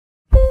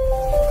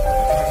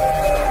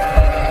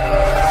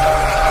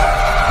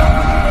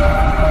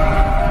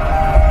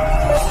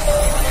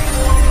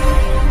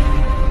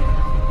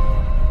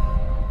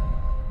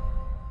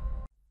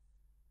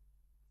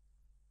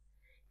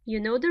You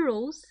know the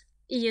rules.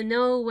 You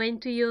know when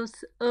to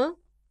use a,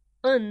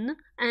 an,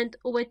 and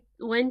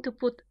when to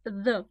put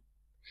the.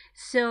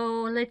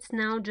 So let's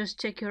now just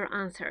check your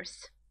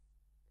answers.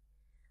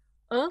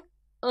 A,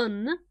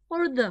 an,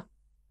 or the.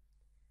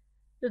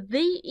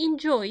 They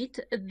enjoyed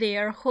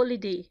their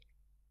holiday.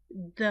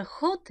 The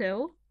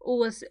hotel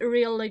was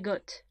really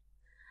good.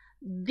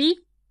 The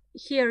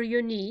here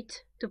you need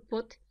to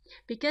put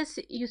because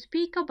you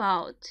speak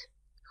about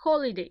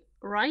holiday,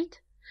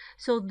 right?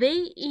 So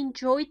they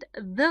enjoyed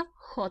the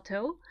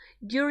hotel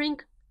during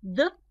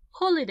the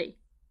holiday.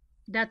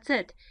 That's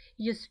it.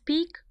 You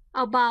speak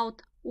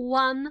about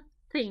one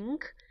thing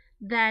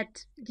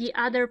that the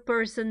other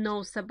person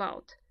knows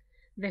about.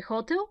 The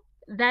hotel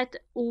that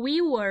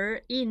we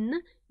were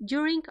in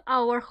during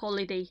our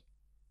holiday.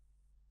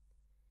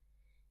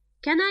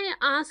 Can I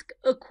ask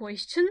a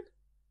question?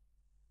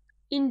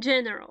 In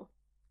general,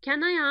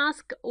 can I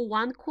ask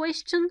one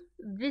question?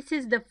 This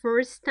is the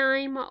first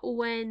time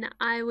when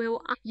I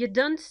will. You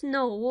don't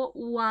know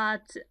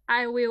what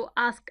I will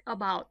ask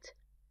about.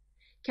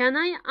 Can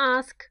I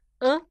ask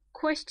a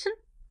question?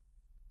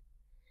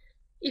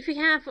 If you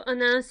have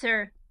an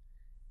answer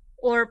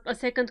or a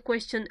second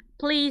question,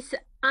 please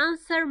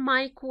answer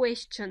my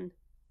question.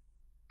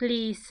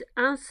 Please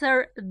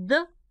answer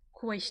the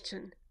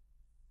question.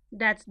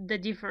 That's the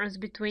difference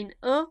between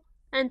a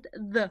and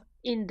the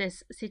in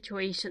this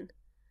situation.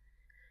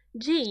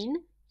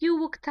 Jane, you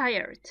look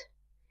tired.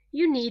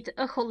 You need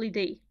a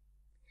holiday.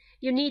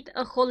 You need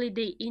a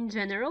holiday in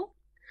general.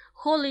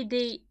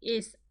 Holiday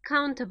is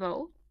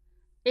countable.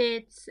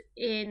 It's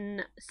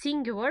in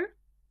singular.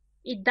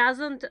 It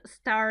doesn't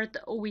start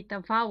with a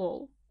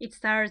vowel. It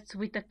starts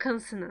with a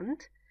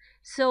consonant.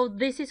 So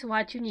this is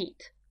what you need.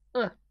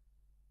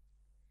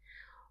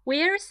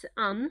 Where's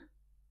Anne?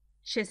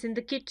 She's in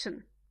the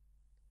kitchen.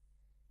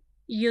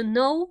 You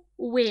know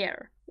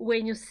where.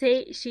 When you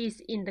say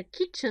she's in the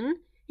kitchen,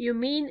 you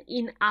mean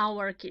in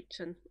our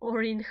kitchen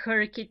or in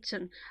her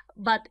kitchen,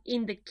 but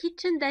in the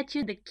kitchen that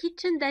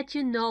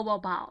you know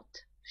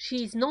about.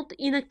 She's not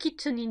in a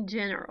kitchen in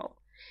general.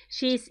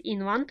 She's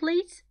in one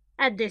place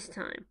at this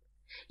time.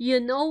 You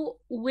know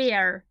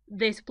where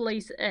this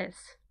place is.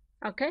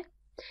 Okay?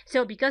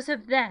 So because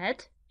of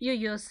that, you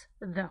use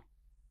the.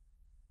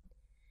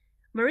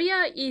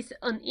 Maria is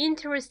an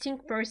interesting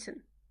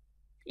person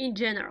in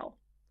general.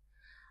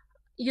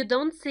 You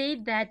don't say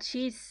that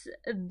she's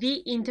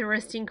the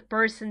interesting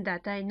person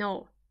that I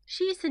know.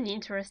 She's an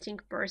interesting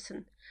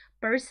person.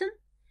 Person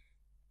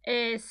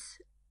is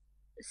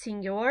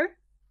singular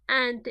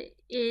and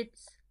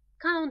it's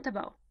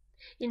countable.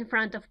 In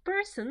front of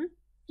person,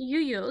 you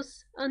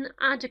use an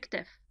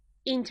adjective,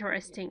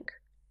 interesting.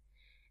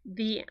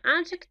 The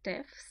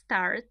adjective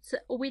starts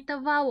with a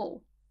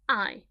vowel,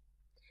 I.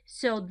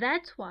 So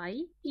that's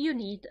why you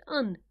need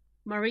an.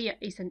 Maria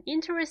is an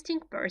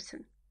interesting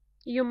person.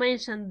 You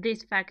mentioned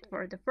this fact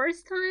for the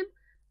first time,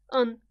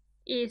 an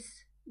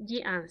is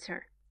the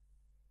answer.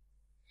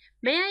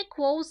 May I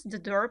close the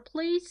door,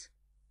 please?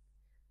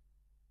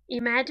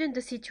 Imagine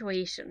the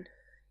situation.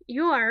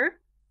 You are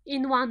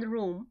in one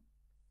room.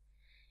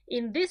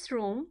 In this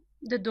room,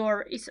 the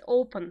door is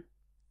open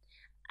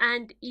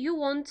and you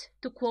want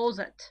to close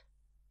it.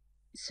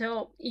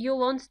 So you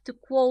want to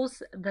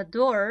close the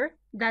door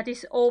that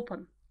is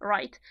open,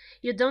 right?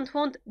 You don't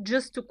want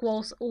just to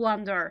close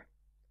one door.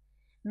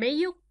 May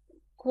you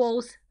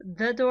close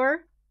the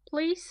door,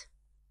 please?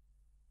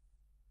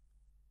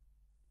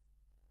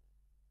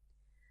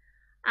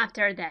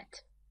 After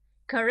that,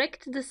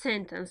 correct the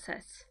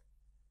sentences.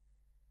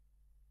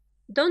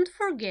 Don't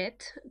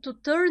forget to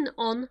turn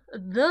on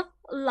the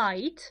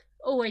light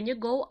when you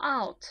go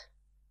out.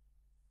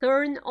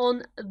 Turn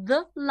on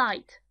the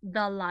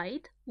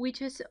light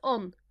which is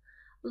on.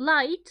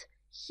 Light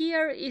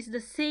here is the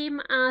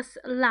same as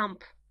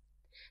lamp.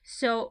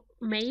 So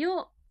may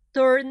you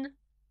turn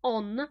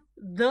on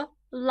the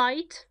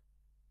light?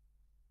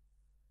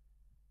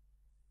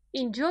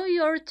 Enjoy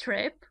your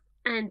trip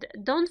and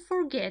don't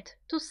forget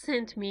to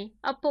send me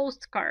a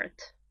postcard.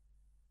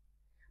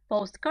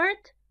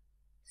 Postcard,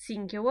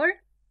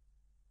 singular,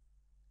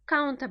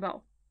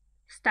 countable,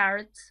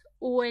 starts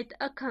with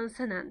a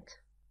consonant.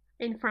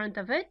 In front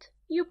of it,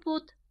 you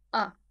put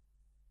a.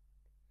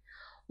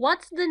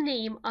 What's the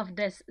name of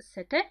this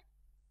city?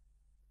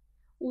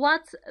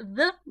 What's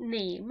the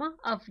name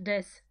of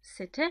this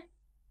city?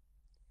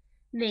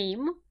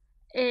 Name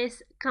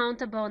is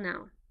countable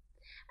noun.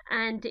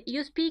 And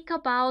you speak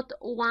about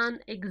one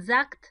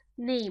exact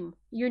name.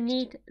 You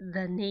need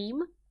the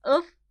name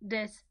of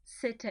this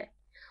city.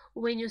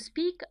 When you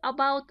speak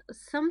about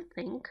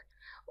something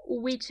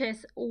which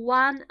is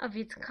one of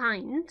its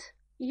kind,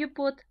 you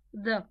put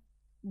the.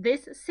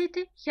 This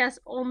city has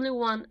only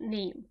one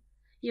name.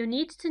 You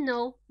need to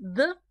know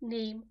the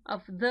name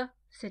of the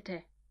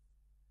city.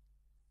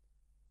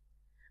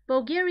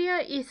 Bulgaria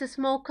is a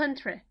small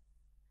country.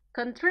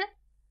 Country,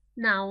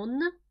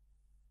 noun,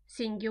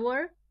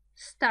 singular,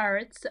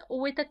 starts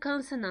with a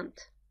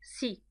consonant,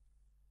 C.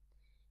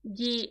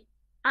 The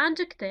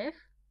adjective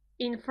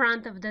in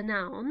front of the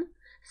noun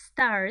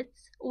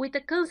starts with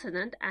a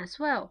consonant as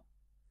well.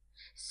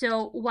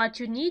 So what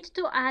you need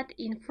to add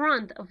in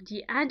front of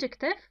the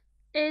adjective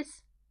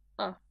is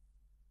a.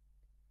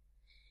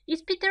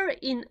 Is Peter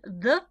in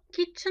the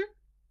kitchen?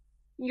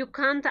 You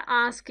can't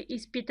ask,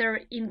 is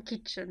Peter in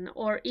kitchen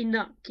or in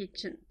a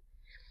kitchen?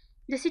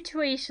 The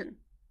situation.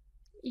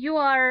 You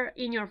are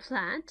in your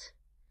flat.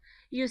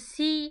 You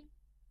see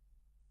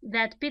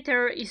that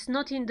Peter is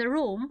not in the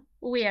room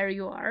where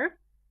you are,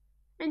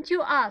 and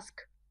you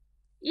ask,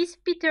 is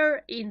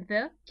Peter in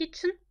the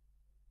kitchen?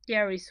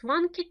 There is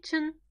one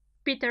kitchen.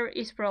 Peter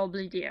is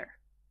probably there.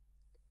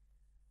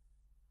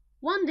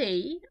 One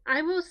day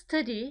I will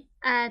study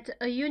at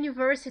a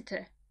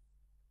university.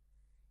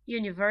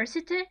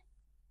 University,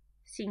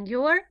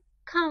 singular,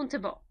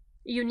 countable.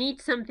 You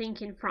need something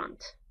in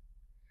front.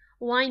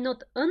 Why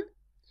not an?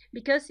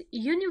 Because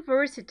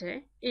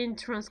university in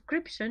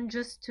transcription,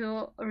 just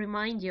to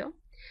remind you,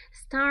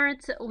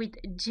 starts with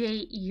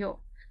J-U.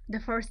 The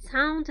first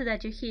sound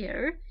that you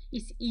hear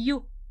is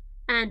U,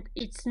 and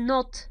it's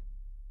not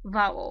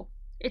vowel,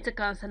 it's a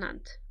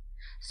consonant.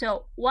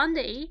 So one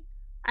day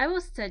I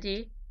will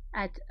study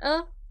at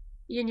a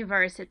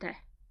university.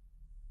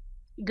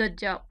 Good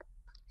job.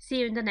 See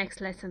you in the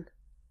next lesson.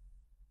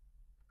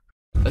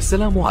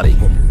 السلام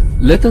عليكم.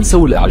 لا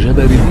تنسوا الاعجاب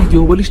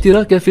بالفيديو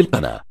والاشتراك في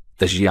القناة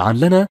تشجيعا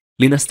لنا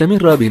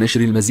لنستمر بنشر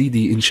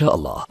المزيد إن شاء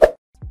الله.